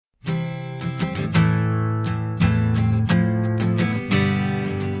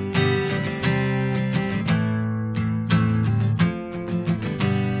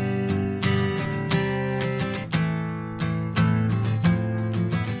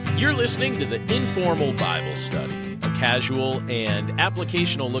You're listening to the Informal Bible Study, a casual and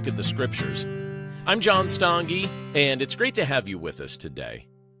applicational look at the Scriptures. I'm John Stange, and it's great to have you with us today.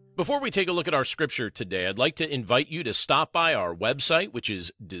 Before we take a look at our Scripture today, I'd like to invite you to stop by our website, which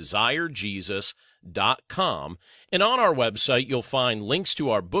is desirejesus.com. And on our website, you'll find links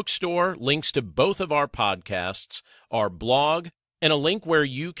to our bookstore, links to both of our podcasts, our blog, and a link where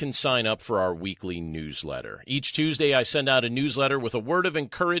you can sign up for our weekly newsletter. Each Tuesday, I send out a newsletter with a word of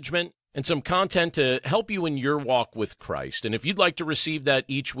encouragement and some content to help you in your walk with Christ. And if you'd like to receive that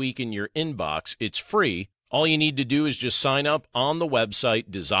each week in your inbox, it's free. All you need to do is just sign up on the website,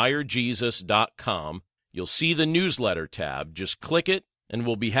 desirejesus.com. You'll see the newsletter tab. Just click it, and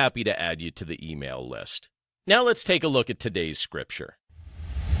we'll be happy to add you to the email list. Now let's take a look at today's Scripture.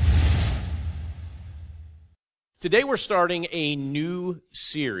 Today we're starting a new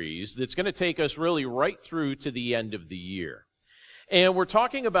series that's going to take us really right through to the end of the year. And we're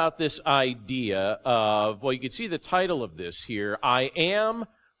talking about this idea of, well, you can see the title of this here, I Am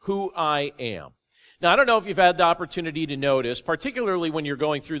Who I Am. Now, I don't know if you've had the opportunity to notice, particularly when you're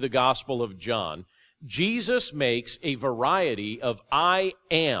going through the Gospel of John, Jesus makes a variety of I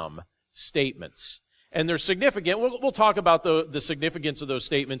am statements. And they're significant. We'll talk about the significance of those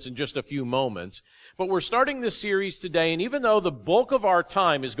statements in just a few moments. But we're starting this series today, and even though the bulk of our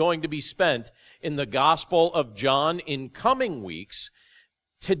time is going to be spent in the Gospel of John in coming weeks,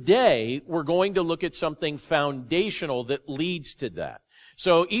 today we're going to look at something foundational that leads to that.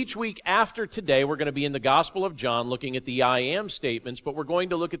 So each week after today, we're going to be in the Gospel of John looking at the I am statements, but we're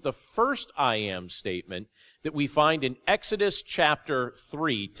going to look at the first I am statement that we find in Exodus chapter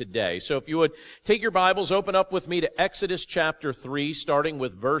 3 today. So if you would take your Bibles, open up with me to Exodus chapter 3, starting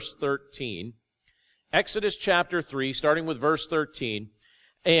with verse 13. Exodus chapter 3, starting with verse 13.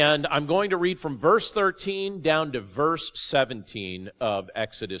 And I'm going to read from verse 13 down to verse 17 of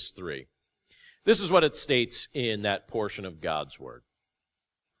Exodus 3. This is what it states in that portion of God's Word.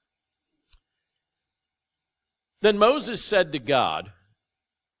 Then Moses said to God,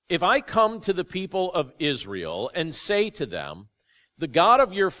 if I come to the people of Israel and say to them, the God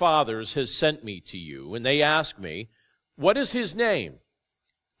of your fathers has sent me to you, and they ask me, what is his name?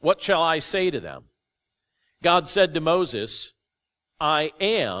 What shall I say to them? God said to Moses, I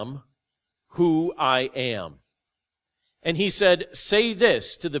am who I am. And he said, say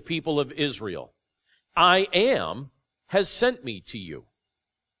this to the people of Israel, I am has sent me to you.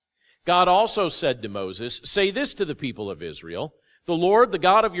 God also said to Moses, say this to the people of Israel, the Lord, the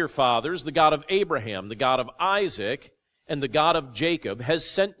God of your fathers, the God of Abraham, the God of Isaac, and the God of Jacob, has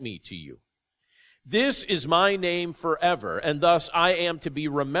sent me to you. This is my name forever, and thus I am to be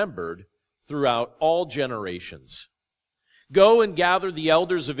remembered throughout all generations. Go and gather the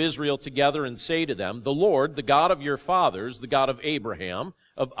elders of Israel together and say to them, the Lord, the God of your fathers, the God of Abraham,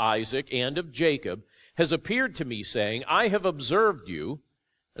 of Isaac, and of Jacob, has appeared to me, saying, I have observed you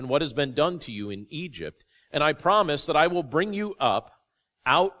and what has been done to you in Egypt, and I promise that I will bring you up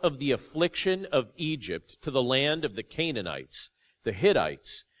out of the affliction of Egypt to the land of the Canaanites, the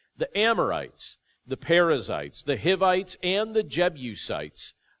Hittites, the Amorites, the Perizzites, the Hivites, and the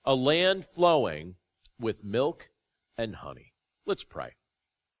Jebusites, a land flowing with milk and honey. Let's pray.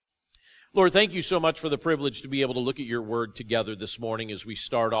 Lord, thank you so much for the privilege to be able to look at your word together this morning as we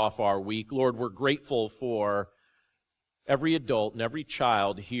start off our week. Lord, we're grateful for every adult and every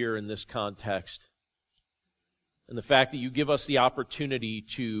child here in this context, and the fact that you give us the opportunity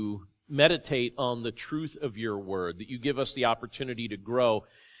to meditate on the truth of your word, that you give us the opportunity to grow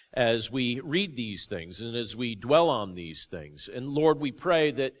as we read these things and as we dwell on these things. And Lord, we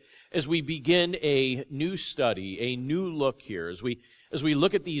pray that as we begin a new study, a new look here, as we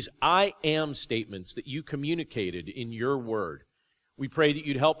look at these I am statements that you communicated in your word, we pray that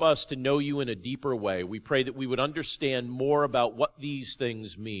you'd help us to know you in a deeper way. We pray that we would understand more about what these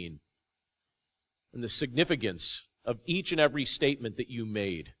things mean and the significance of each and every statement that you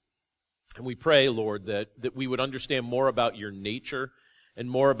made. And we pray, Lord, that we would understand more about your nature and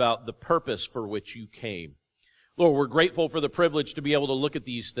more about the purpose for which you came. Lord, we're grateful for the privilege to be able to look at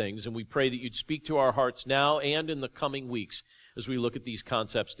these things, and we pray that you'd speak to our hearts now and in the coming weeks as we look at these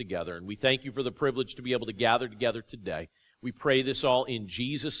concepts together. And we thank you for the privilege to be able to gather together today. We pray this all in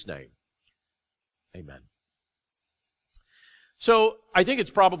Jesus' name. Amen. So I think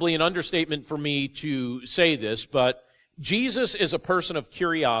it's probably an understatement for me to say this, but Jesus is a person of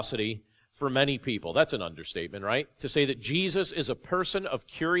curiosity for many people. That's an understatement, right? To say that Jesus is a person of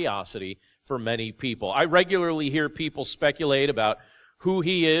curiosity for many people. I regularly hear people speculate about who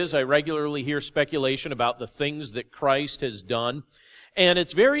he is. I regularly hear speculation about the things that Christ has done. And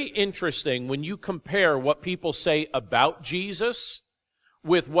it's very interesting when you compare what people say about Jesus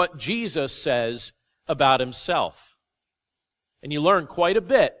with what Jesus says about himself. And you learn quite a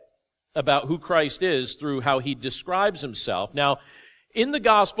bit about who Christ is through how he describes himself. Now, in the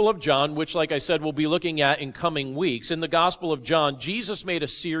Gospel of John, which, like I said, we'll be looking at in coming weeks, in the Gospel of John, Jesus made a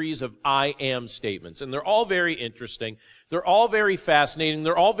series of I am statements, and they're all very interesting. They're all very fascinating.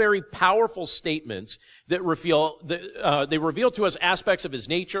 They're all very powerful statements that reveal to us aspects of his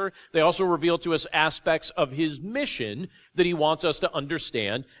nature. They also reveal to us aspects of his mission that he wants us to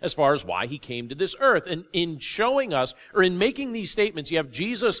understand as far as why he came to this earth. And in showing us, or in making these statements, you have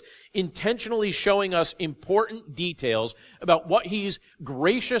Jesus intentionally showing us important details about what he's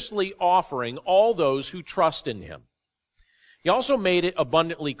graciously offering all those who trust in him. He also made it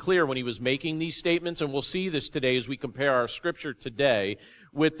abundantly clear when he was making these statements, and we'll see this today as we compare our scripture today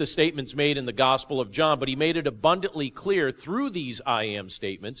with the statements made in the Gospel of John, but he made it abundantly clear through these I am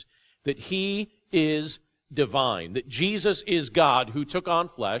statements that he is divine, that Jesus is God who took on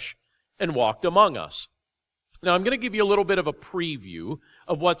flesh and walked among us. Now, I'm going to give you a little bit of a preview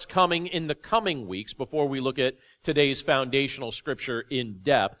of what's coming in the coming weeks before we look at today's foundational scripture in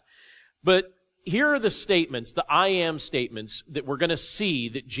depth. But here are the statements, the I am statements, that we're going to see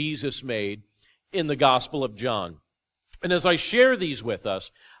that Jesus made in the Gospel of John. And as I share these with us,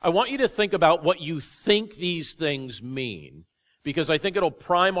 I want you to think about what you think these things mean, because I think it'll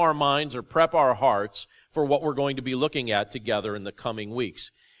prime our minds or prep our hearts for what we're going to be looking at together in the coming weeks.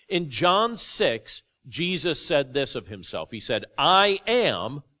 In John 6, Jesus said this of himself. He said, I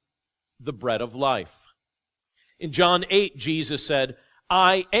am the bread of life. In John 8, Jesus said,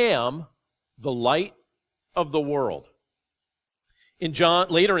 I am the light of the world.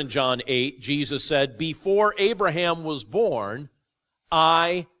 Later in John 8, Jesus said, before Abraham was born,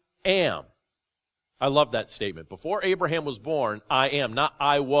 I am. I love that statement. Before Abraham was born, I am. Not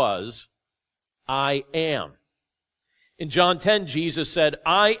I was, I am. In John 10, Jesus said,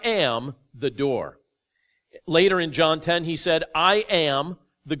 I am the door. Later in John 10, he said, I am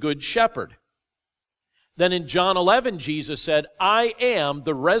the good shepherd. Then in John 11, Jesus said, I am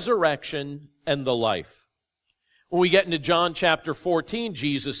the resurrection and the life. When we get into John chapter 14,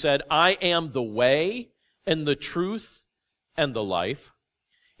 Jesus said, I am the way and the truth and the life.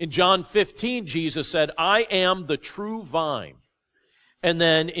 In John 15, Jesus said, I am the true vine. And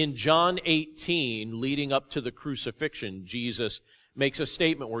then in John 18, leading up to the crucifixion, Jesus makes a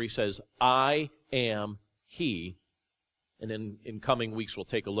statement where he says, I am he. And then in coming weeks, we'll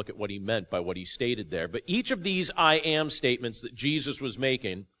take a look at what he meant by what he stated there. But each of these I am statements that Jesus was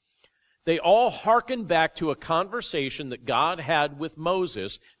making, they all hearken back to a conversation that God had with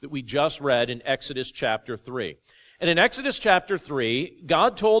Moses that we just read in Exodus chapter 3. And in Exodus chapter 3,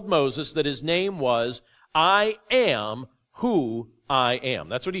 God told Moses that his name was, I am who I am.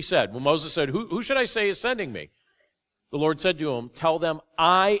 That's what he said. When Moses said, who should I say is sending me? The Lord said to him, tell them,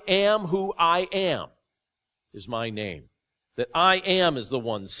 I am who I am is my name. That I am is the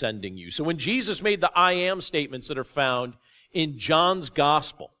one sending you. So when Jesus made the I am statements that are found in John's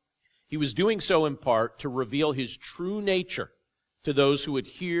gospel, he was doing so in part to reveal his true nature to those who would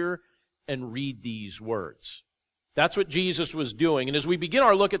hear and read these words. That's what Jesus was doing. And as we begin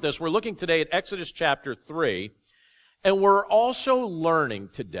our look at this, we're looking today at Exodus chapter 3, and we're also learning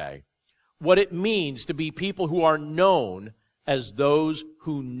today what it means to be people who are known as those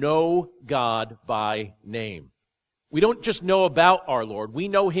who know God by name. We don't just know about our Lord. We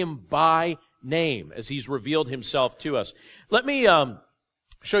know him by name as he's revealed himself to us. Let me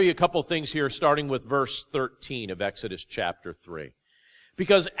show you a couple things here, starting with verse 13 of Exodus chapter 3.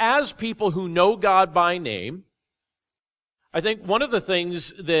 Because as people who know God by name, I think one of the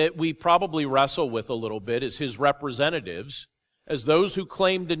things that we probably wrestle with a little bit is his representatives, as those who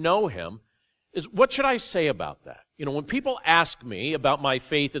claim to know him, is what should I say about that? You know, when people ask me about my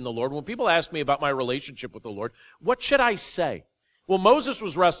faith in the Lord, when people ask me about my relationship with the Lord, what should I say? Well, Moses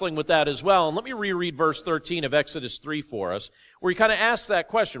was wrestling with that as well. And let me reread verse 13 of Exodus 3 for us, where he kind of asks that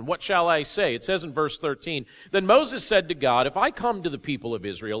question, what shall I say? It says in verse 13, then Moses said to God, if I come to the people of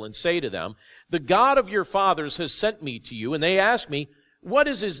Israel and say to them, the God of your fathers has sent me to you, and they ask me, what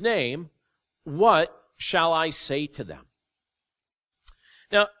is his name? What shall I say to them?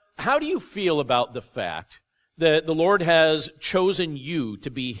 Now, how do you feel about the fact that the Lord has chosen you to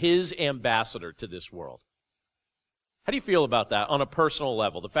be his ambassador to this world? How do you feel about that on a personal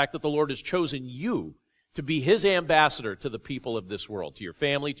level? The fact that the Lord has chosen you to be his ambassador to the people of this world, to your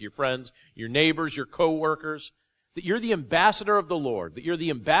family, to your friends, your neighbors, your co-workers, that you're the ambassador of the Lord, that you're the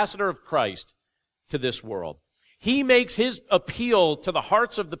ambassador of Christ to this world. He makes his appeal to the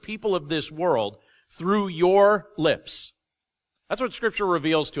hearts of the people of this world through your lips. That's what Scripture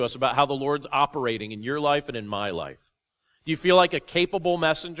reveals to us about how the Lord's operating in your life and in my life. Do you feel like a capable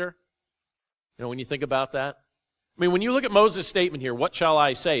messenger? You know, when you think about that? I mean, when you look at Moses' statement here, what shall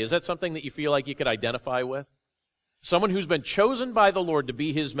I say? Is that something that you feel like you could identify with? Someone who's been chosen by the Lord to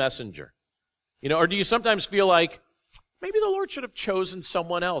be his messenger. You know, or do you sometimes feel like, maybe the Lord should have chosen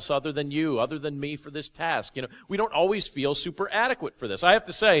someone else other than you, other than me for this task? You know, we don't always feel super adequate for this. I have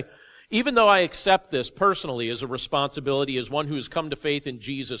to say, even though I accept this personally as a responsibility, as one who has come to faith in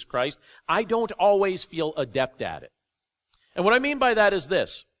Jesus Christ, I don't always feel adept at it. And what I mean by that is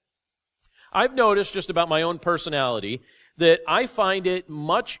this. I've noticed just about my own personality that I find it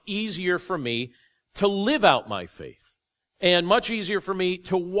much easier for me to live out my faith, and much easier for me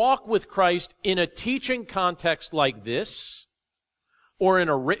to walk with Christ in a teaching context like this, or in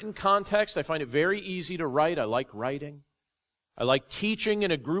a written context. I find it very easy to write. I like writing. I like teaching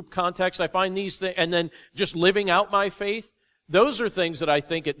in a group context. I find these things, and then just living out my faith. Those are things that I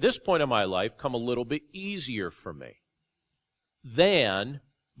think at this point in my life come a little bit easier for me than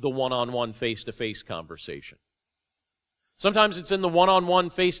the one-on-one, face-to-face conversation. Sometimes it's in the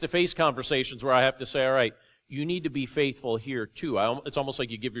one-on-one, face-to-face conversations where I have to say, all right, you need to be faithful here too. It's almost like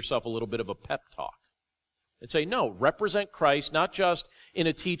you give yourself a little bit of a pep talk. And say, no, represent Christ, not just in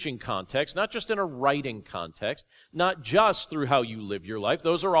a teaching context, not just in a writing context, not just through how you live your life.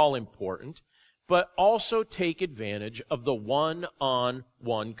 Those are all important. But also take advantage of the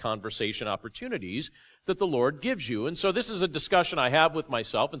one-on-one conversation opportunities that the Lord gives you. And so this is a discussion I have with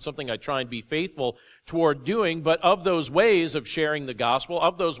myself and something I try and be faithful toward doing. But of those ways of sharing the gospel,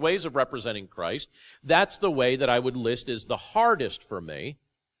 of those ways of representing Christ, that's the way that I would list as the hardest for me,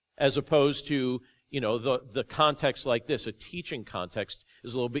 as opposed to, you know, the context like this. A teaching context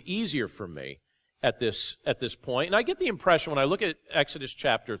is a little bit easier for me at this point. And I get the impression when I look at Exodus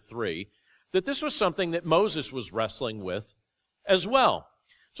chapter 3 that this was something that Moses was wrestling with as well.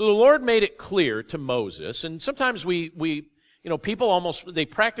 So the Lord made it clear to Moses, and sometimes people they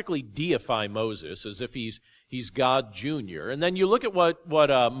practically deify Moses as if he's God Jr. And then you look at what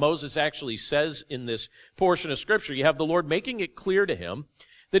Moses actually says in this portion of Scripture. You have the Lord making it clear to him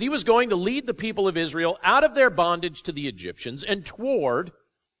that he was going to lead the people of Israel out of their bondage to the Egyptians and toward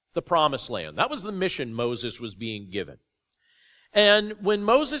the promised land. That was the mission Moses was being given. And when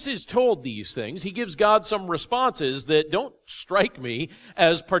Moses is told these things, he gives God some responses that don't strike me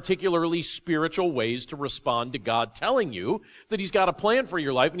as particularly spiritual ways to respond to God telling you that he's got a plan for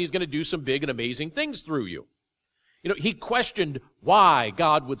your life and he's going to do some big and amazing things through you. You know, he questioned why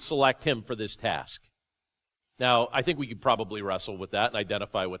God would select him for this task. Now, I think we could probably wrestle with that and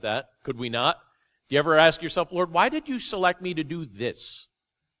identify with that. Could we not? Do you ever ask yourself, Lord, why did you select me to do this?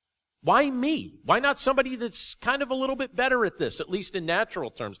 Why me? Why not somebody that's kind of a little bit better at this, at least in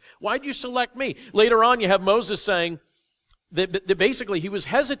natural terms? Why'd you select me? Later on, you have Moses saying that basically he was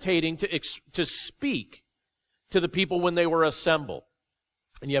hesitating to speak to the people when they were assembled.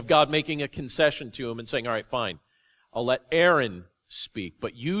 And you have God making a concession to him and saying, all right, fine, I'll let Aaron speak,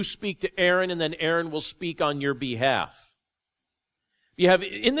 but you speak to Aaron and then Aaron will speak on your behalf. You have,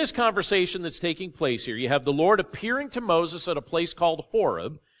 in this conversation that's taking place here, you have the Lord appearing to Moses at a place called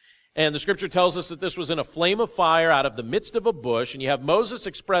Horeb. And the Scripture tells us that this was in a flame of fire out of the midst of a bush. And you have Moses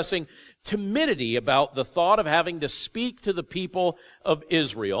expressing timidity about the thought of having to speak to the people of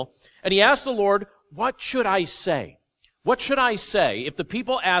Israel. And he asked the Lord, what should I say? What should I say if the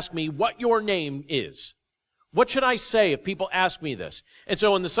people ask me what your name is? What should I say if people ask me this? And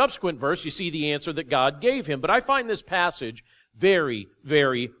so in the subsequent verse, you see the answer that God gave him. But I find this passage very,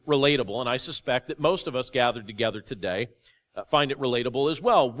 very relatable. And I suspect that most of us gathered together today find it relatable as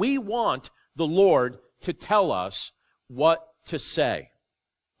well. We want the Lord to tell us what to say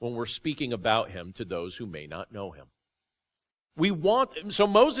when we're speaking about him to those who may not know him. So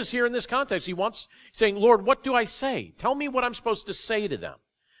Moses here in this context, he's saying, Lord, what do I say? Tell me what I'm supposed to say to them.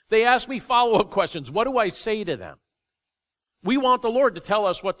 They ask me follow-up questions. What do I say to them? We want the Lord to tell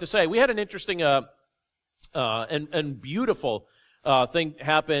us what to say. We had an interesting and beautiful thing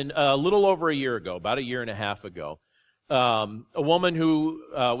happen a little over a year ago, about a year and a half ago. A woman who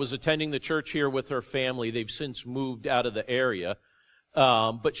was attending the church here with her family. They've since moved out of the area.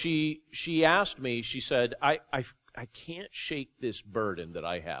 But she asked me, she said, I can't shake this burden that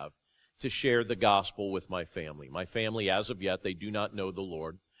I have to share the gospel with my family. My family, as of yet, they do not know the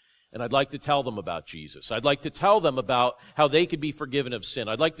Lord. And I'd like to tell them about Jesus. I'd like to tell them about how they could be forgiven of sin.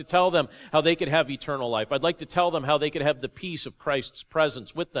 I'd like to tell them how they could have eternal life. I'd like to tell them how they could have the peace of Christ's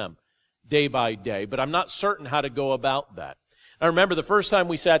presence with them day by day. But I'm not certain how to go about that. I remember the first time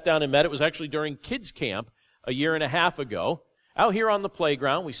we sat down and met, it was actually during kids camp a year and a half ago. Out here on the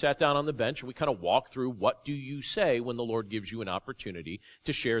playground, we sat down on the bench and we kind of walked through what do you say when the Lord gives you an opportunity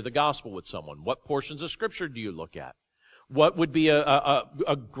to share the gospel with someone? What portions of Scripture do you look at? What would be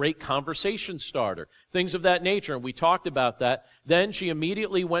a great conversation starter? Things of that nature, and we talked about that. Then she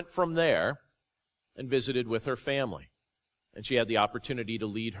immediately went from there and visited with her family. And she had the opportunity to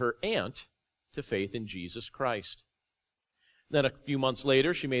lead her aunt to faith in Jesus Christ. Then a few months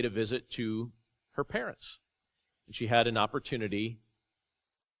later, she made a visit to her parents. And she had an opportunity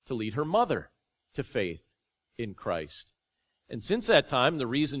to lead her mother to faith in Christ. And since that time, the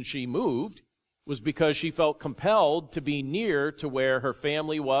reason she moved was because she felt compelled to be near to where her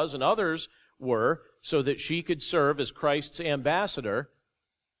family was and others were, so that she could serve as Christ's ambassador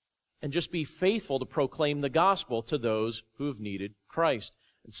and just be faithful to proclaim the gospel to those who have needed Christ.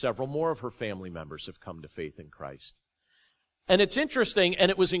 And several more of her family members have come to faith in Christ. And it's interesting, and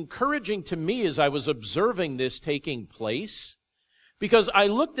it was encouraging to me as I was observing this taking place, because I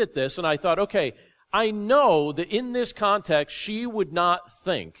looked at this and I thought, okay, I know that in this context, she would not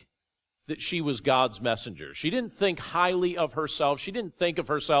think that she was God's messenger. She didn't think highly of herself. She didn't think of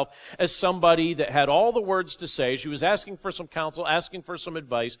herself as somebody that had all the words to say. She was asking for some counsel, asking for some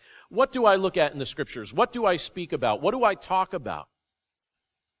advice. What do I look at in the Scriptures? What do I speak about? What do I talk about?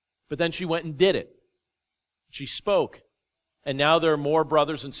 But then she went and did it. She spoke. And now there are more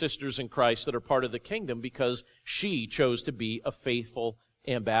brothers and sisters in Christ that are part of the kingdom because she chose to be a faithful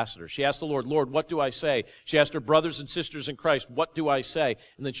ambassador. She asked the Lord, Lord, what do I say? She asked her brothers and sisters in Christ, what do I say?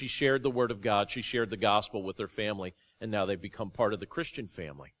 And then she shared the word of God. She shared the gospel with her family, and now they've become part of the Christian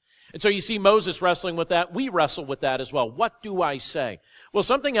family. And so you see Moses wrestling with that. We wrestle with that as well. What do I say? Well,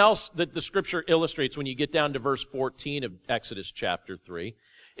 something else that the Scripture illustrates when you get down to verse 14 of Exodus chapter 3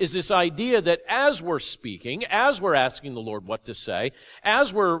 is this idea that as we're speaking, as we're asking the Lord what to say,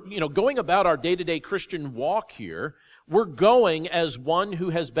 as we're going about our day-to-day Christian walk here, we're going as one who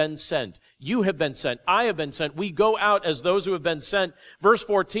has been sent. You have been sent. I have been sent. We go out as those who have been sent. Verse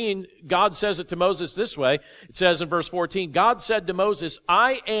 14, God says it to Moses this way. It says in verse 14, God said to Moses,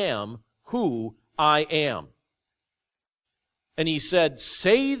 I am who I am. And he said,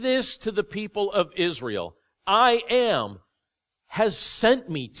 say this to the people of Israel, I am has sent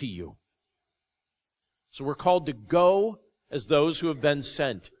me to you. So we're called to go as those who have been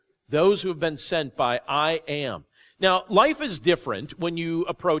sent. Those who have been sent by I am. Now, life is different when you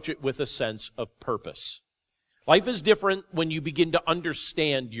approach it with a sense of purpose. Life is different when you begin to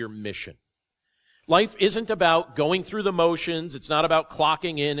understand your mission. Life isn't about going through the motions. It's not about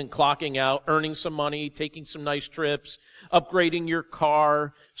clocking in and clocking out, earning some money, taking some nice trips, upgrading your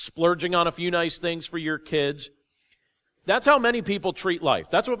car, splurging on a few nice things for your kids. That's how many people treat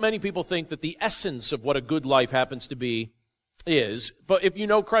life. That's what many people think that the essence of what a good life happens to be is. But if you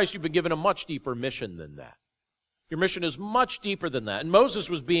know Christ, you've been given a much deeper mission than that. Your mission is much deeper than that. And Moses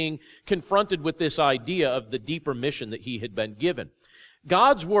was being confronted with this idea of the deeper mission that he had been given.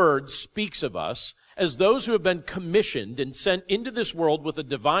 God's word speaks of us as those who have been commissioned and sent into this world with a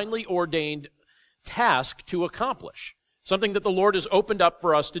divinely ordained task to accomplish. Something that the Lord has opened up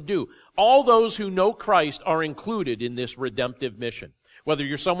for us to do. All those who know Christ are included in this redemptive mission. Whether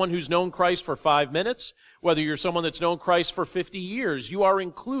you're someone who's known Christ for 5 minutes, whether you're someone that's known Christ for 50 years, you are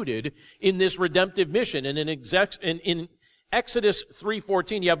included in this redemptive mission. And in Exodus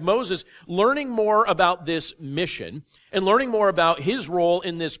 3:14, you have Moses learning more about this mission and learning more about his role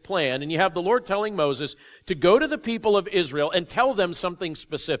in this plan. And you have the Lord telling Moses to go to the people of Israel and tell them something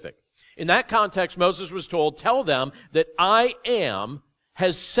specific. In that context, Moses was told, tell them that I am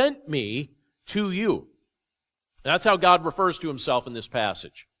has sent me to you. And that's how God refers to himself in this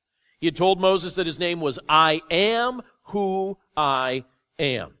passage. He had told Moses that his name was I am who I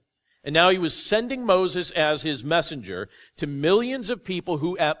am. And now he was sending Moses as his messenger to millions of people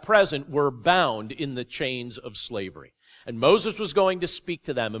who at present were bound in the chains of slavery. And Moses was going to speak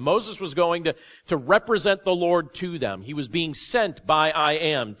to them, and Moses was going to represent the Lord to them. He was being sent by I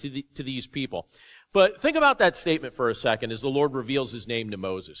am to these people. But think about that statement for a second as the Lord reveals his name to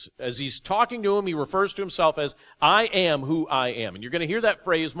Moses. As he's talking to him, he refers to himself as I am who I am. And you're going to hear that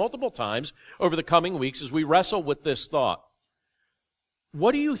phrase multiple times over the coming weeks as we wrestle with this thought.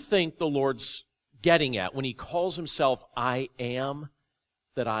 What do you think the Lord's getting at when he calls himself I am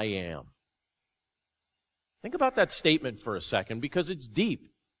that I am? Think about that statement for a second because it's deep. He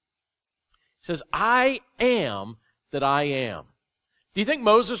says, I am that I am. Do you think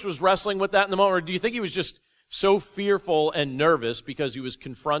Moses was wrestling with that in the moment, or do you think he was just so fearful and nervous because he was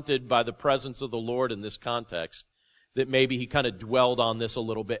confronted by the presence of the Lord in this context that maybe he kind of dwelled on this a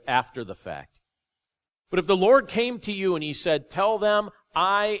little bit after the fact? But if the Lord came to you and he said, tell them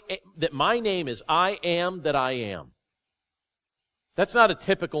that my name is I am that I am. That's not a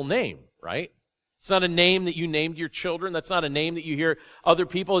typical name, right? It's not a name that you named your children. That's not a name that you hear other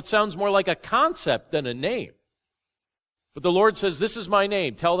people. It sounds more like a concept than a name. But the Lord says, this is my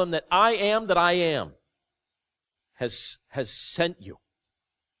name. Tell them that I am has sent you.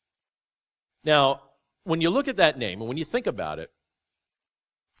 Now, when you look at that name and when you think about it,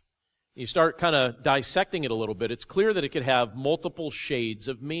 you start kind of dissecting it a little bit, it's clear that it could have multiple shades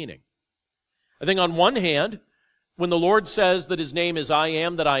of meaning. I think on one hand, when the Lord says that his name is I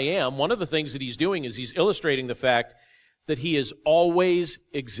am that I am, one of the things that he's doing is he's illustrating the fact that he has always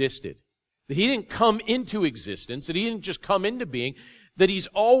existed. That he didn't come into existence, that he didn't just come into being, that he's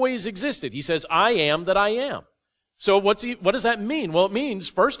always existed. He says, I am that I am. So what does that mean? Well, it means,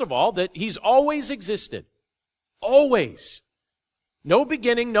 first of all, that he's always existed. Always. No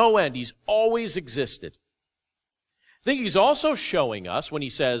beginning, no end. He's always existed. I think he's also showing us, when he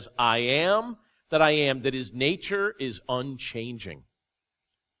says, I am that I am, that his nature is unchanging.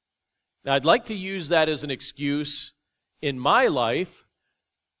 Now, I'd like to use that as an excuse in my life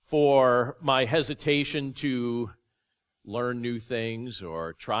for my hesitation to learn new things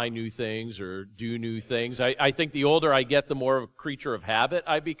or try new things or do new things. I think the older I get, the more of a creature of habit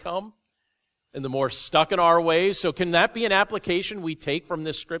I become and the more stuck in our ways. So can that be an application we take from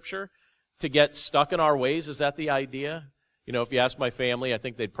this scripture to get stuck in our ways? Is that the idea? You know, if you ask my family, I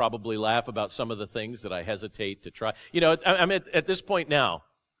think they'd probably laugh about some of the things that I hesitate to try. You know, I'm at this point now,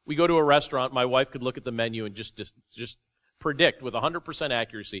 we go to a restaurant, my wife could look at the menu and just predict with 100%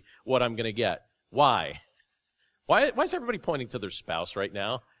 accuracy what I'm going to get. Why? Why is everybody pointing to their spouse right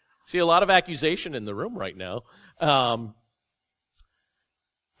now? See a lot of accusation in the room right now.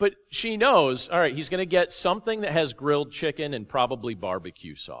 But she knows, all right, he's going to get something that has grilled chicken and probably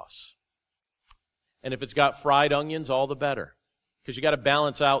barbecue sauce. And if it's got fried onions, all the better. Because you got to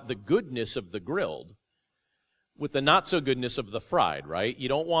balance out the goodness of the grilled with the not-so-goodness of the fried, right? You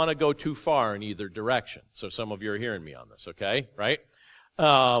don't want to go too far in either direction. So some of you are hearing me on this, okay? Right?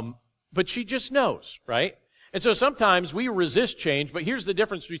 But she just knows, right? And so sometimes we resist change, but here's the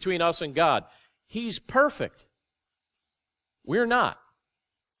difference between us and God. He's perfect. We're not.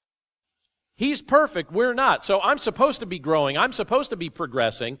 He's perfect. We're not. So I'm supposed to be growing. I'm supposed to be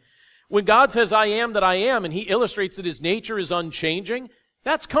progressing. When God says, I am that I am, and he illustrates that his nature is unchanging,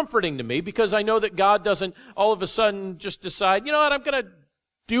 that's comforting to me because I know that God doesn't all of a sudden just decide, you know what, I'm going to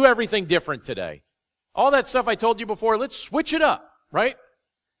do everything different today. All that stuff I told you before, let's switch it up, right?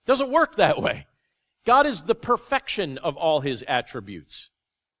 It doesn't work that way. God is the perfection of all his attributes.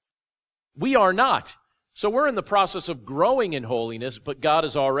 We are not. So we're in the process of growing in holiness, but God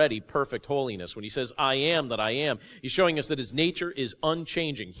is already perfect holiness. When he says, I am that I am, he's showing us that his nature is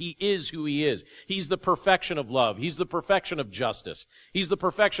unchanging. He is who he is. He's the perfection of love. He's the perfection of justice. He's the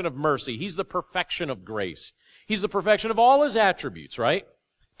perfection of mercy. He's the perfection of grace. He's the perfection of all his attributes, right?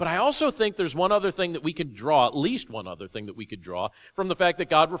 But I also think there's one other thing that we can draw, at least one other thing that we could draw from the fact that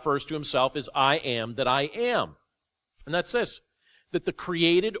God refers to himself as I am that I am. And that's this, that the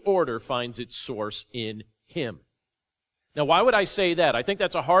created order finds its source in him. Now, why would I say that? I think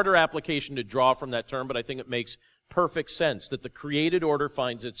that's a harder application to draw from that term, but I think it makes perfect sense that the created order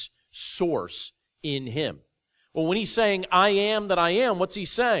finds its source in him. Well, when he's saying, I am that I am, what's he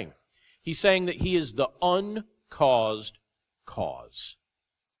saying? He's saying that he is the uncaused cause.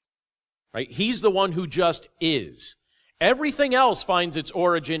 Right? He's the one who just is. Everything else finds its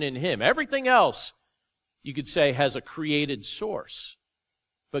origin in him. Everything else, you could say, has a created source.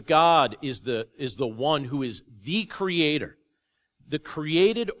 But God is the one who is the creator. The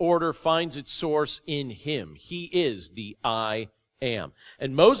created order finds its source in him. He is the I am.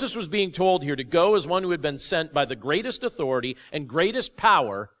 And Moses was being told here to go as one who had been sent by the greatest authority and greatest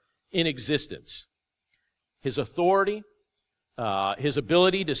power in existence. His authority, his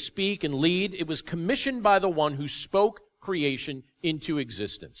ability to speak and lead, it was commissioned by the one who spoke creation into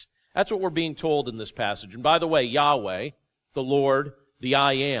existence. That's what we're being told in this passage. And by the way, Yahweh, the Lord, the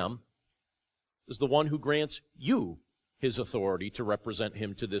I am, is the one who grants you his authority to represent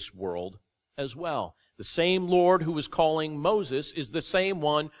him to this world as well. The same Lord who was calling Moses is the same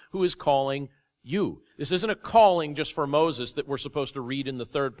one who is calling you. This isn't a calling just for Moses that we're supposed to read in the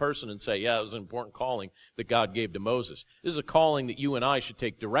third person and say, yeah, it was an important calling that God gave to Moses. This is a calling that you and I should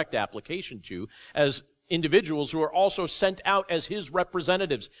take direct application to as individuals who are also sent out as his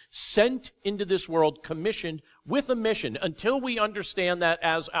representatives, sent into this world, commissioned with a mission. Until we understand that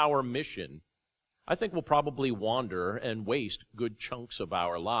as our mission, I think we'll probably wander and waste good chunks of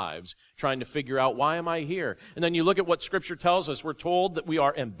our lives trying to figure out, why am I here? And then you look at what Scripture tells us. We're told that we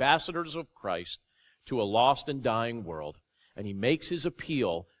are ambassadors of Christ to a lost and dying world. And he makes his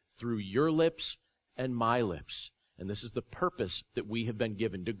appeal through your lips and my lips. And this is the purpose that we have been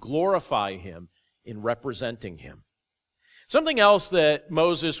given, to glorify him in representing him. Something else that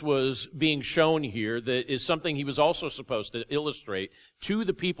Moses was being shown here that is something he was also supposed to illustrate to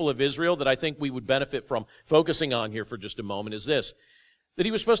the people of Israel that I think we would benefit from focusing on here for just a moment is this, that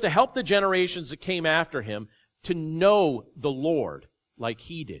he was supposed to help the generations that came after him to know the Lord like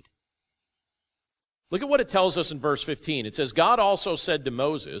he did. Look at what it tells us in verse 15. It says, God also said to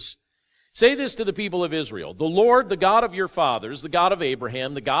Moses, say this to the people of Israel, the Lord, the God of your fathers, the God of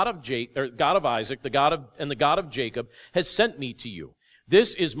Abraham, the God of Isaac, the God of Jacob, has sent me to you.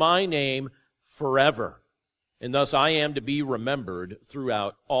 This is my name forever, and thus I am to be remembered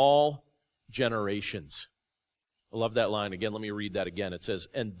throughout all generations. I love that line again. Let me read that again. It says,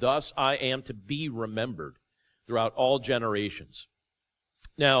 and thus I am to be remembered throughout all generations.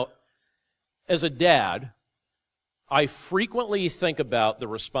 Now, as a dad, I frequently think about the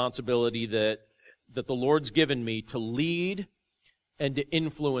responsibility that the Lord's given me to lead and to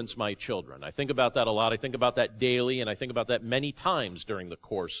influence my children. I think about that a lot. I think about that daily, and I think about that many times during the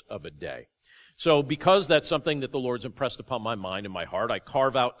course of a day. So because that's something that the Lord's impressed upon my mind and my heart, I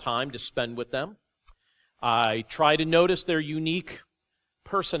carve out time to spend with them. I try to notice their unique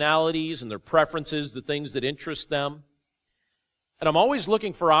personalities and their preferences, the things that interest them. And I'm always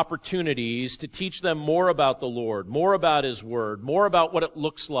looking for opportunities to teach them more about the Lord, more about His Word, more about what it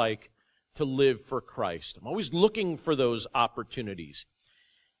looks like to live for Christ. I'm always looking for those opportunities.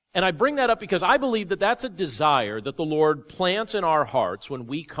 And I bring that up because I believe that that's a desire that the Lord plants in our hearts when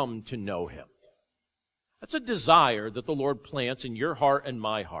we come to know Him. That's a desire that the Lord plants in your heart and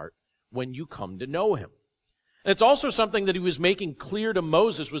my heart when you come to know Him. And it's also something that He was making clear to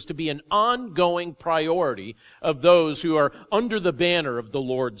Moses was to be an ongoing priority of those who are under the banner of the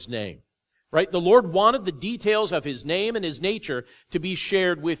Lord's name. Right? The Lord wanted the details of His name and His nature to be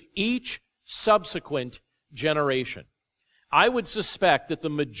shared with each subsequent generation. I would suspect that the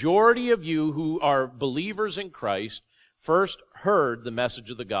majority of you who are believers in Christ first heard the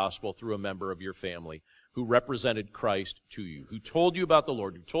message of the gospel through a member of your family who represented Christ to you, who told you about the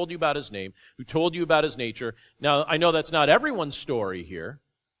Lord, who told you about His name, who told you about His nature. Now, I know that's not everyone's story here,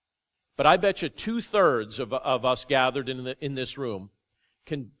 but I bet you 2/3 of us gathered in this room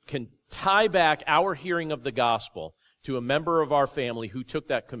can tie back our hearing of the gospel to a member of our family who took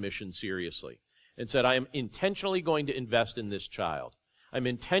that commission seriously and said, I am intentionally going to invest in this child. I'm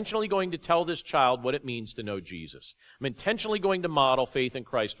intentionally going to tell this child what it means to know Jesus. I'm intentionally going to model faith in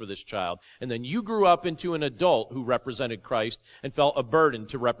Christ for this child. And then you grew up into an adult who represented Christ and felt a burden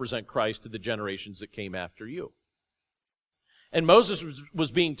to represent Christ to the generations that came after you. And Moses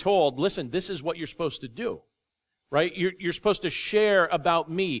was being told, listen, this is what you're supposed to do, right? You're supposed to share about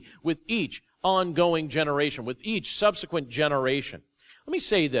me with each ongoing generation, with each subsequent generation. Let me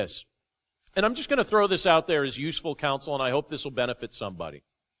say this. And I'm just going to throw this out there as useful counsel, and I hope this will benefit somebody.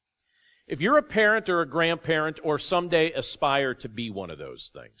 If you're a parent or a grandparent or someday aspire to be one of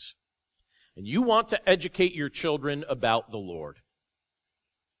those things, and you want to educate your children about the Lord,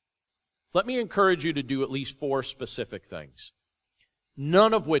 let me encourage you to do at least 4 specific things,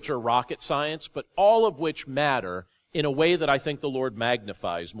 none of which are rocket science, but all of which matter in a way that I think the Lord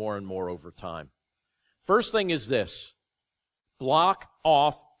magnifies more and more over time. First thing is this: block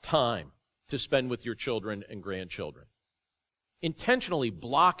off time to spend with your children and grandchildren. Intentionally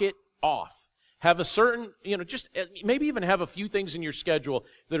block it off. Have a certain, just maybe even have a few things in your schedule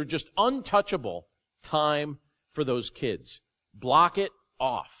that are just untouchable time for those kids. Block it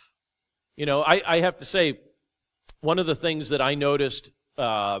off. I have to say, one of the things that I noticed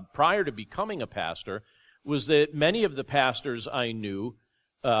prior to becoming a pastor was that many of the pastors I knew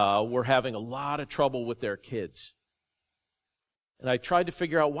were having a lot of trouble with their kids. And I tried to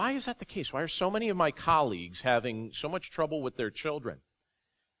figure out, why is that the case? Why are so many of my colleagues having so much trouble with their children?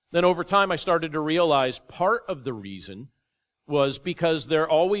 Then over time, I started to realize part of the reason was because they're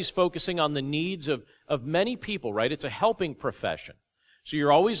always focusing on the needs of many people, right? It's a helping profession. So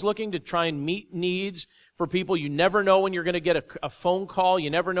you're always looking to try and meet needs for people. You never know when you're going to get a phone call.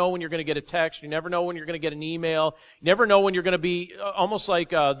 You never know when you're going to get a text. You never know when you're going to get an email. You never know when you're going to be almost like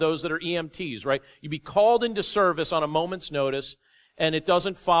those that are EMTs, right? You'd be called into service on a moment's notice, and it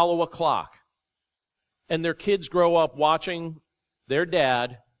doesn't follow a clock. And their kids grow up watching their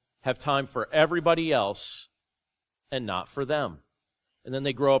dad have time for everybody else and not for them. And then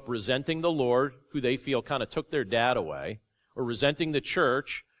they grow up resenting the Lord, who they feel kind of took their dad away, or resenting the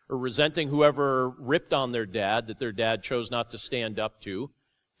church, or resenting whoever ripped on their dad that their dad chose not to stand up to.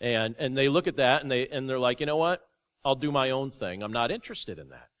 And they look at that and they're like, you know what? I'll do my own thing. I'm not interested in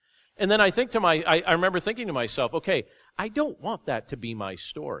that. And then I remember thinking to myself, okay, I don't want that to be my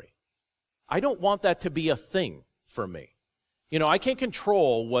story. I don't want that to be a thing for me. I can't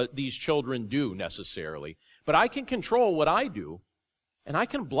control what these children do necessarily, But I can control what I do, and I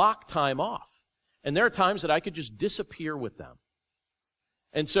can block time off. And there are times that I could just disappear with them.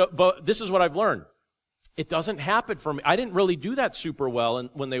 And so, but this is what I've learned. It doesn't happen for me. I didn't really do that super well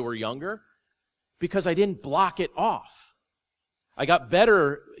when they were younger because I didn't block it off. I got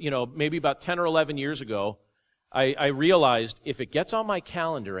better, maybe about 10 or 11 years ago. I realized if it gets on my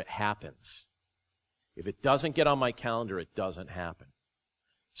calendar, it happens. If it doesn't get on my calendar, it doesn't happen.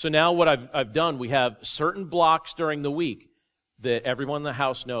 So now what I've done, we have certain blocks during the week that everyone in the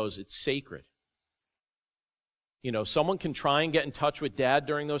house knows it's sacred. Someone can try and get in touch with Dad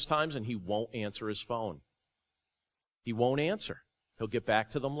during those times, and he won't answer his phone. He won't answer. He'll get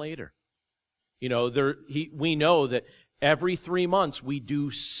back to them later. We know that every 3 months we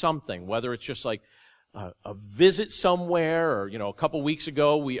do something, whether it's just like a visit somewhere, or, a couple weeks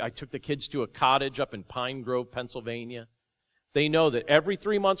ago, I took the kids to a cottage up in Pine Grove, Pennsylvania. They know that every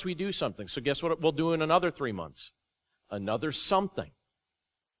 3 months we do something. So guess what we'll do in another 3 months? Another something.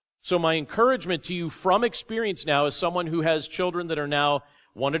 So my encouragement to you from experience now as someone who has children that are now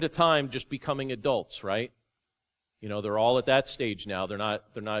one at a time just becoming adults, right? They're all at that stage now. They're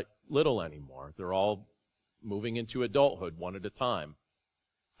not little anymore. They're all moving into adulthood one at a time.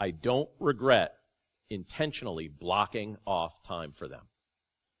 I don't regret intentionally blocking off time for them.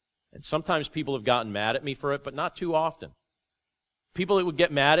 And sometimes people have gotten mad at me for it, but not too often. People that would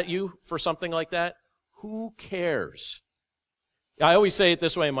get mad at you for something like that, who cares? I always say it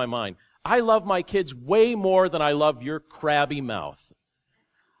this way in my mind. I love my kids way more than I love your crabby mouth.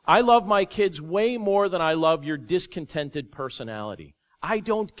 I love my kids way more than I love your discontented personality. I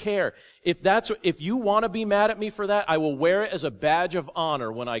don't care. If you want to be mad at me for that, I will wear it as a badge of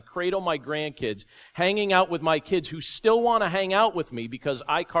honor when I cradle my grandkids, hanging out with my kids who still want to hang out with me because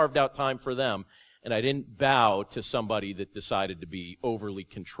I carved out time for them and I didn't bow to somebody that decided to be overly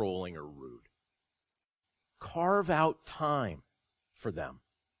controlling or rude. Carve out time for them.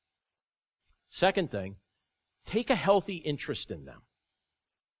 Second thing, take a healthy interest in them.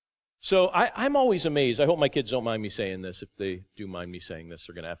 So I'm always amazed. I hope my kids don't mind me saying this. If they do mind me saying this,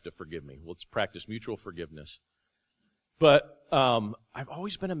 they're going to have to forgive me. Let's practice mutual forgiveness. But I've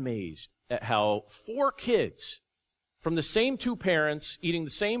always been amazed at how 4 kids from the same 2 parents, eating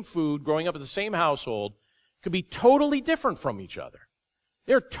the same food, growing up in the same household, could be totally different from each other.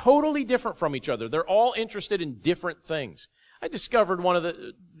 They're totally different from each other. They're all interested in different things. I discovered one of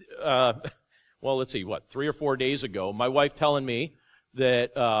the, 3 or 4 days ago, my wife telling me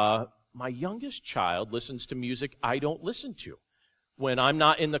that my youngest child listens to music I don't listen to when I'm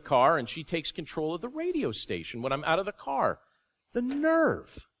not in the car, and she takes control of the radio station when I'm out of the car. The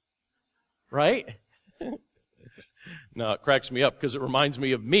nerve, right? No, it cracks me up because it reminds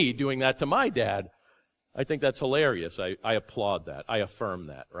me of me doing that to my dad. I think that's hilarious. I applaud that. I affirm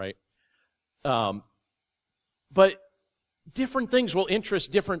that, right? But different things will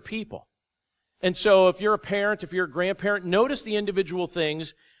interest different people. And so if you're a parent, if you're a grandparent, notice the individual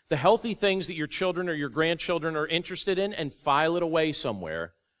things, the healthy things that your children or your grandchildren are interested in, and file it away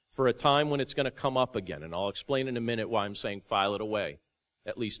somewhere for a time when it's going to come up again. And I'll explain in a minute why I'm saying file it away,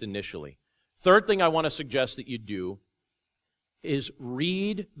 at least initially. Third thing I want to suggest that you do is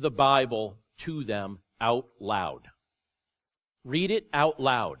read the Bible to them out loud. Read it out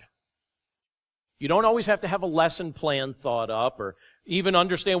loud. You don't always have to have a lesson plan thought up or even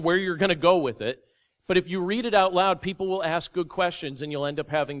understand where you're going to go with it. But if you read it out loud, people will ask good questions and you'll end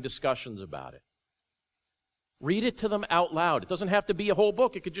up having discussions about it. Read it to them out loud. It doesn't have to be a whole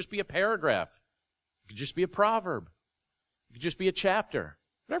book. It could just be a paragraph. It could just be a proverb. It could just be a chapter.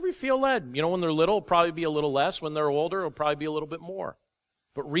 Whatever you feel led. When they're little, it'll probably be a little less. When they're older, it'll probably be a little bit more.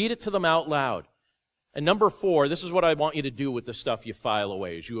 But read it to them out loud. And number 4, this is what I want you to do with the stuff you file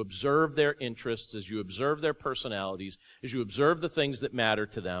away. As you observe their interests, as you observe their personalities, as you observe the things that matter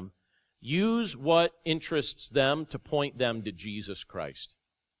to them, use what interests them to point them to Jesus Christ.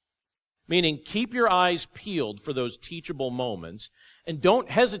 Meaning, keep your eyes peeled for those teachable moments, and don't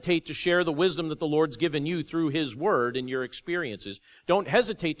hesitate to share the wisdom that the Lord's given you through His Word and your experiences. Don't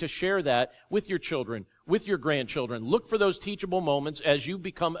hesitate to share that with your children, with your grandchildren. Look for those teachable moments as you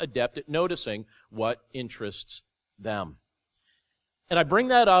become adept at noticing what interests them. And I bring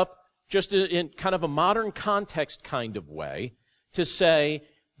that up just in kind of a modern context kind of way to say,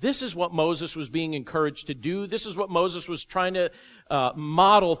 this is what Moses was being encouraged to do. This is what Moses was trying to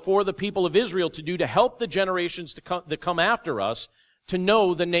model for the people of Israel to do to help the generations that come after us to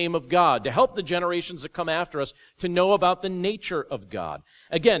know the name of God, to help the generations that come after us to know about the nature of God.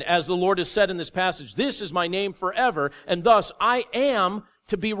 Again, as the Lord has said in this passage, this is my name forever, and thus I am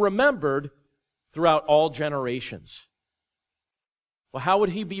to be remembered throughout all generations. Well, how would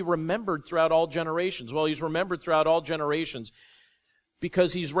he be remembered throughout all generations? Well, he's remembered throughout all generations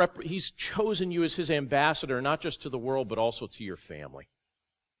because he's chosen you as his ambassador, not just to the world, but also to your family.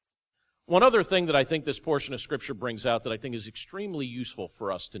 One other thing that I think this portion of Scripture brings out that I think is extremely useful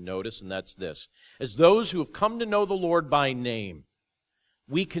for us to notice, and that's this. As those who have come to know the Lord by name,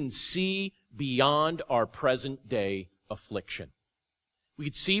 we can see beyond our present-day affliction. We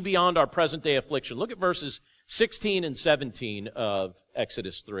can see beyond our present-day affliction. Look at verses 16 and 17 of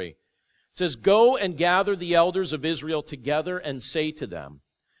Exodus 3. It says, "Go and gather the elders of Israel together and say to them,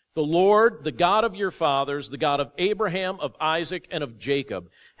 the Lord, the God of your fathers, the God of Abraham, of Isaac, and of Jacob,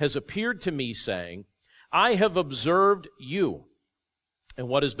 has appeared to me, saying, I have observed you and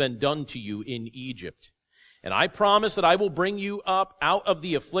what has been done to you in Egypt. And I promise that I will bring you up out of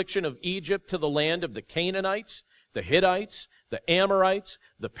the affliction of Egypt to the land of the Canaanites, the Hittites, the Amorites,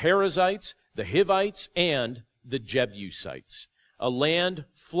 the Perizzites, the Hivites, and the Jebusites, a land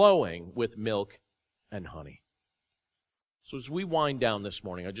flowing with milk and honey." So as we wind down this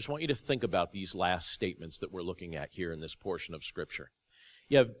morning, I just want you to think about these last statements that we're looking at here in this portion of Scripture.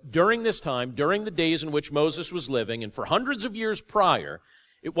 Yeah, during this time, during the days in which Moses was living, and for hundreds of years prior,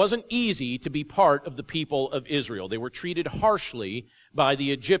 it wasn't easy to be part of the people of Israel. They were treated harshly by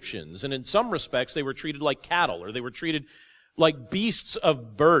the Egyptians, and in some respects, they were treated like cattle, or they were treated like beasts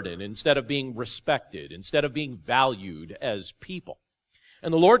of burden instead of being respected, instead of being valued as people.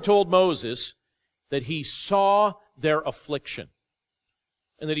 And the Lord told Moses that he saw their affliction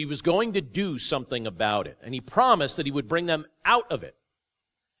and that he was going to do something about it. And he promised that he would bring them out of it,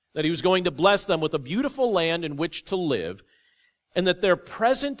 that he was going to bless them with a beautiful land in which to live, and that their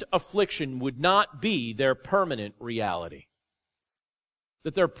present affliction would not be their permanent reality.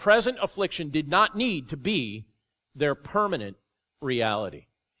 That their present affliction did not need to be their permanent reality.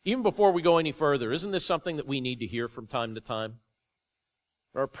 Even before we go any further, isn't this something that we need to hear from time to time?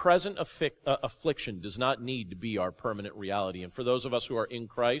 Our present affliction does not need to be our permanent reality. And for those of us who are in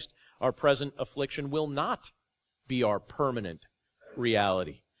Christ, our present affliction will not be our permanent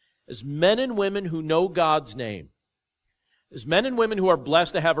reality. As men and women who know God's name, as men and women who are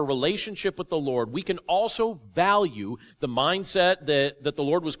blessed to have a relationship with the Lord, we can also value the mindset that the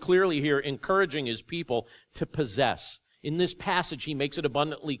Lord was clearly here encouraging His people to possess. In this passage, He makes it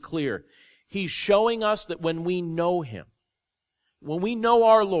abundantly clear. He's showing us that when we know Him, when we know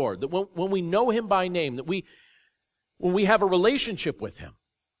our Lord, that when we know Him by name, that when we have a relationship with Him,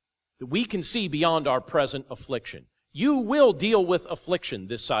 that we can see beyond our present affliction. You will deal with affliction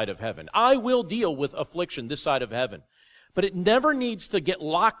this side of heaven. I will deal with affliction this side of heaven. But it never needs to get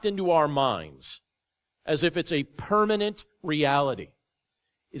locked into our minds as if it's a permanent reality.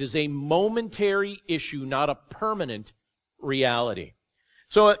 It is a momentary issue, not a permanent reality.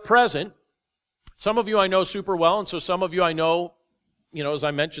 So at present, some of you I know super well, and so some of you I know, as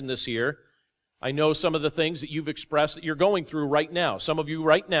I mentioned this year, I know some of the things that you've expressed that you're going through right now. Some of you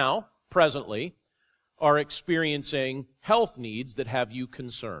right now, presently, are experiencing health needs that have you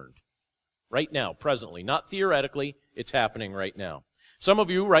concerned. Right now, presently, not theoretically, it's happening right now. Some of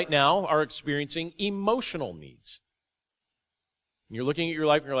you right now are experiencing emotional needs. And you're looking at your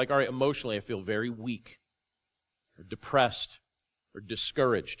life and you're like, all right, emotionally I feel very weak, or depressed, or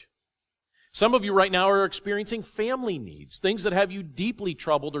discouraged. Some of you right now are experiencing family needs, things that have you deeply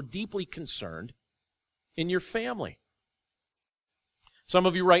troubled or deeply concerned in your family. Some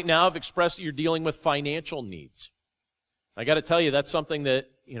of you right now have expressed that you're dealing with financial needs. I got to tell you, that's something that,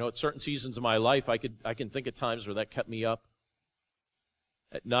 at certain seasons of my life, I can think of times where that kept me up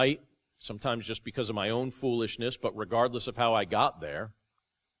at night, sometimes just because of my own foolishness, but regardless of how I got there,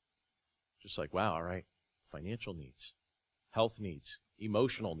 just like, wow, all right, financial needs, health needs,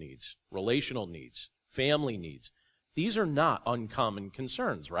 emotional needs, relational needs, family needs. These are not uncommon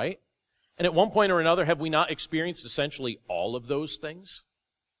concerns, right? And at one point or another, have we not experienced essentially all of those things?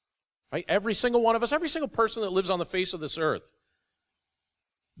 Right? Every single one of us, every single person that lives on the face of this earth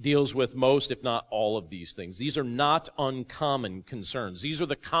deals with most, if not all, of these things. These are not uncommon concerns. These are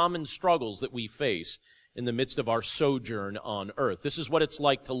the common struggles that we face in the midst of our sojourn on earth. This is what it's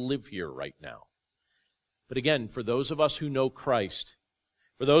like to live here right now. But again, for those of us who know Christ,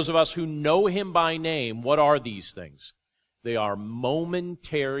 for those of us who know Him by name, what are these things? They are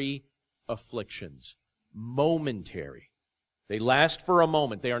momentary afflictions. Momentary. They last for a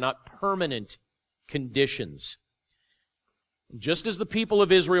moment. They are not permanent conditions. Just as the people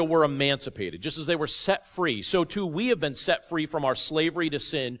of Israel were emancipated, just as they were set free, so too we have been set free from our slavery to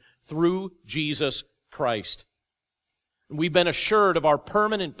sin through Jesus Christ. And we've been assured of our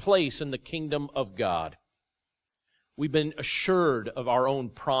permanent place in the kingdom of God. We've been assured of our own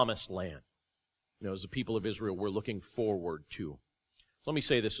promised land. As the people of Israel, we're looking forward to. Let me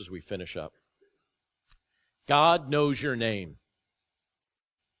say this as we finish up. God knows your name.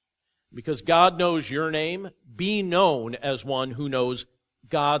 Because God knows your name, be known as one who knows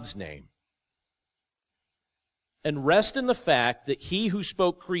God's name. And rest in the fact that he who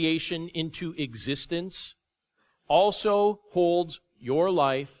spoke creation into existence also holds your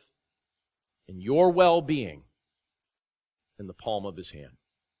life and your well-being in the palm of his hand.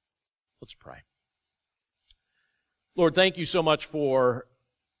 Let's pray. Lord, thank you so much for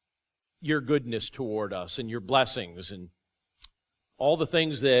your goodness toward us and your blessings and all the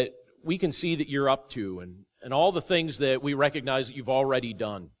things that we can see that you're up to and all the things that we recognize that you've already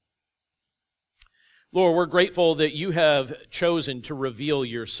done. Lord, we're grateful that you have chosen to reveal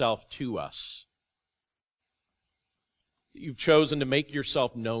yourself to us. That you've chosen to make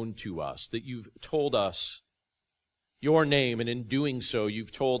yourself known to us, that you've told us your name, and in doing so,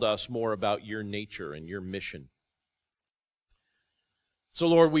 you've told us more about your nature and your mission. So,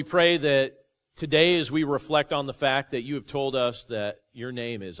 Lord, we pray that today, as we reflect on the fact that you have told us that your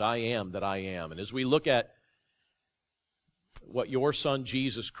name is I am that I am, and as we look at what your Son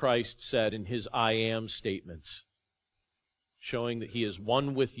Jesus Christ said in his I am statements, showing that he is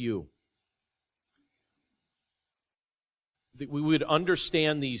one with you, that we would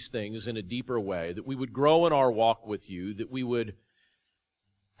understand these things in a deeper way, that we would grow in our walk with you, that we would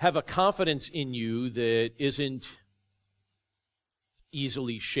have a confidence in you that isn't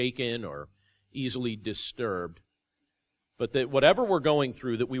easily shaken or easily disturbed, but that whatever we're going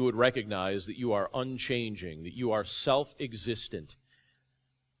through, that we would recognize that you are unchanging, that you are self-existent,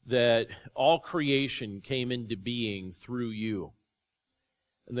 that all creation came into being through you,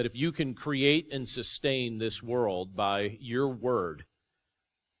 and that if you can create and sustain this world by your word,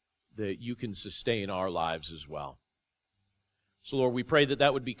 that you can sustain our lives as well. So, Lord, we pray that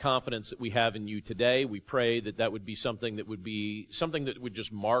that would be confidence that we have in you today. We pray that that would be something that would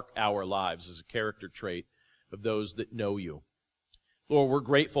just mark our lives as a character trait of those that know you. Lord, we're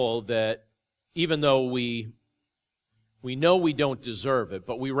grateful that even though we know we don't deserve it,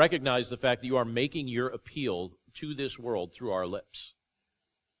 but we recognize the fact that you are making your appeal to this world through our lips.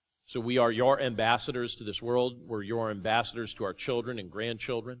 So we are your ambassadors to this world. We're your ambassadors to our children and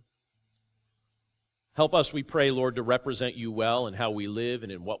grandchildren. Help us, we pray, Lord, to represent you well in how we live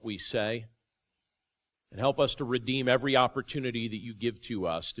and in what we say. And help us to redeem every opportunity that you give to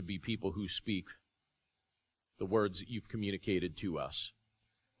us to be people who speak the words that you've communicated to us.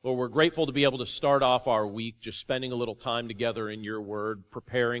 Lord, we're grateful to be able to start off our week just spending a little time together in your word,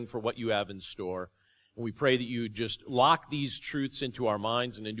 preparing for what you have in store. And we pray that you just lock these truths into our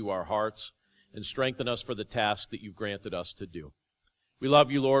minds and into our hearts and strengthen us for the task that you've granted us to do. We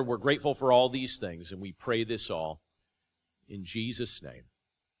love you, Lord. We're grateful for all these things, and we pray this all in Jesus' name.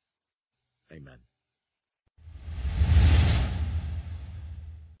 Amen.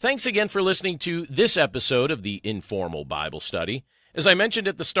 Thanks again for listening to this episode of the Informal Bible Study. As I mentioned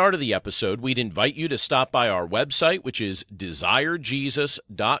at the start of the episode, we'd invite you to stop by our website, which is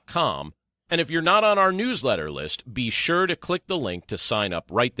desirejesus.com. And if you're not on our newsletter list, be sure to click the link to sign up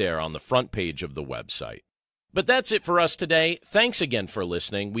right there on the front page of the website. But that's it for us today. Thanks again for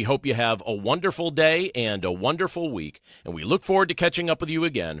listening. We hope you have a wonderful day and a wonderful week, and we look forward to catching up with you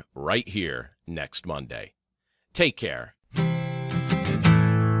again right here next Monday. Take care.